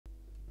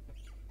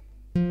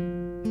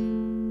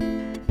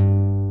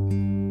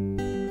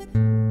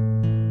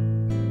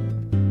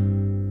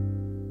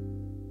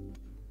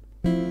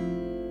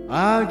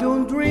I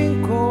don't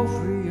drink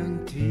coffee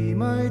and tea,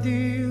 my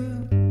dear.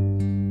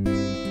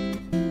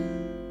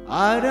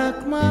 I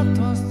like my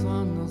toast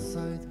on the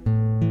side.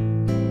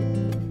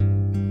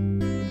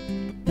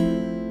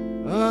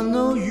 I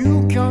know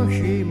you can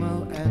hear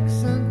my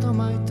accent on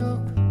my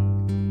talk.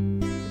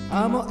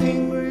 I'm an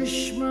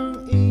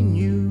Englishman in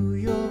New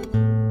York.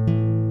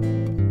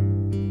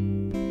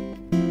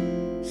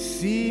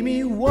 See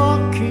me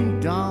walking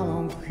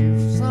down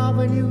Fifth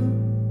Avenue.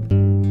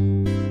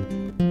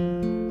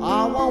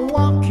 I want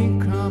walking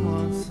come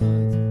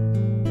outside.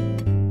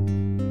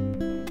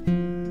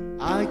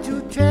 I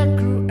do take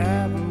you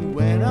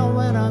everywhere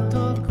when I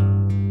talk.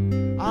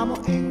 I'm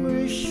an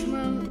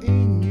Englishman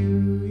in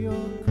New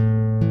York.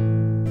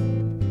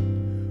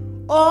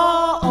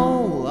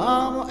 Oh,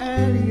 I'm an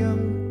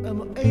alien.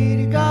 I'm an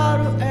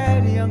illegal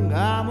alien.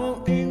 I'm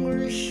an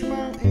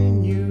Englishman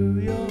in New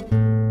York.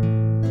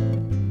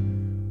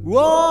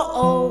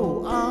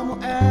 Whoa, I'm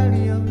an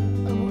alien.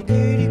 I'm an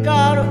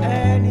illegal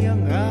alien.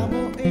 I'm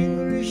an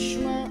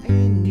Englishman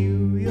in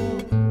New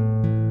York.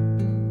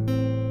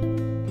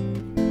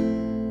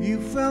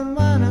 If a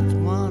man at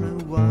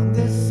one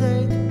they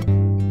said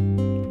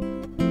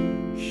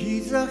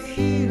he's a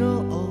hero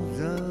of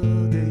the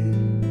day.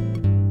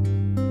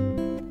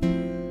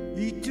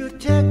 It will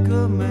take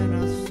a man a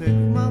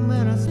sigma,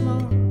 man a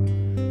small.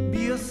 Be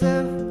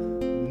yourself,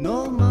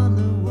 no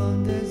matter what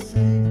they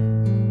say.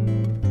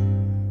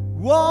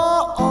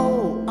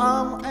 Whoa,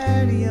 I'm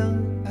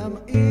alien, I'm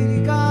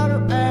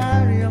illegal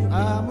alien,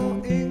 I'm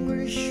an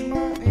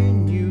Englishman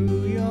in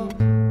New York.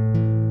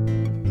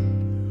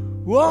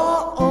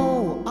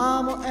 Whoa,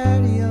 I'm an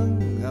alien,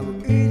 I'm an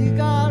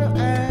illegal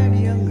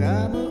alien,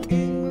 I'm an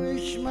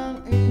Englishman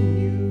in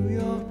New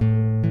York.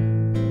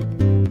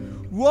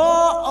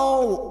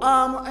 Whoa,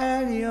 I'm an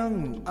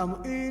alien, I'm an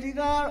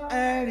illegal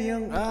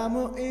alien, I'm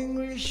an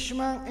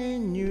Englishman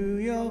in New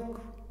York.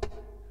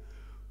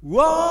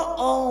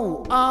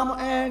 Whoa, I'm an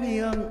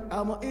alien,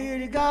 I'm an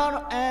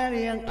illegal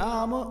alien,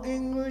 I'm an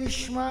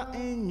Englishman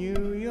in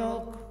New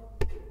York.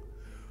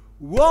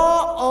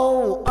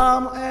 Whoa,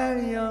 I'm an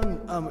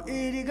alien, I'm an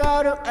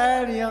illegal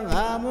alien,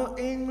 I'm an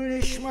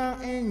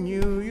Englishman in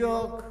New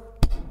York.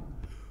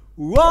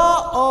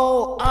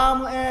 Whoa,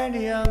 I'm an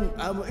alien,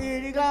 I'm an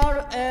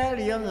illegal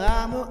alien,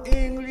 I'm an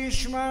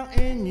Englishman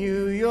in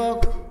New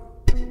York.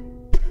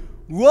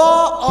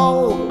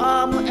 Whoa,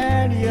 I'm an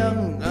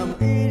alien, I'm an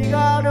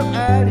illegal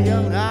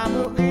alien, I'm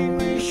an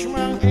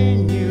Englishman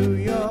in New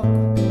York.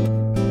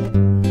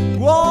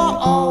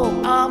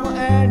 Whoa, I'm an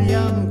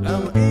alien,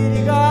 I'm an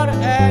illegal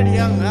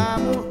alien,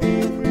 I'm an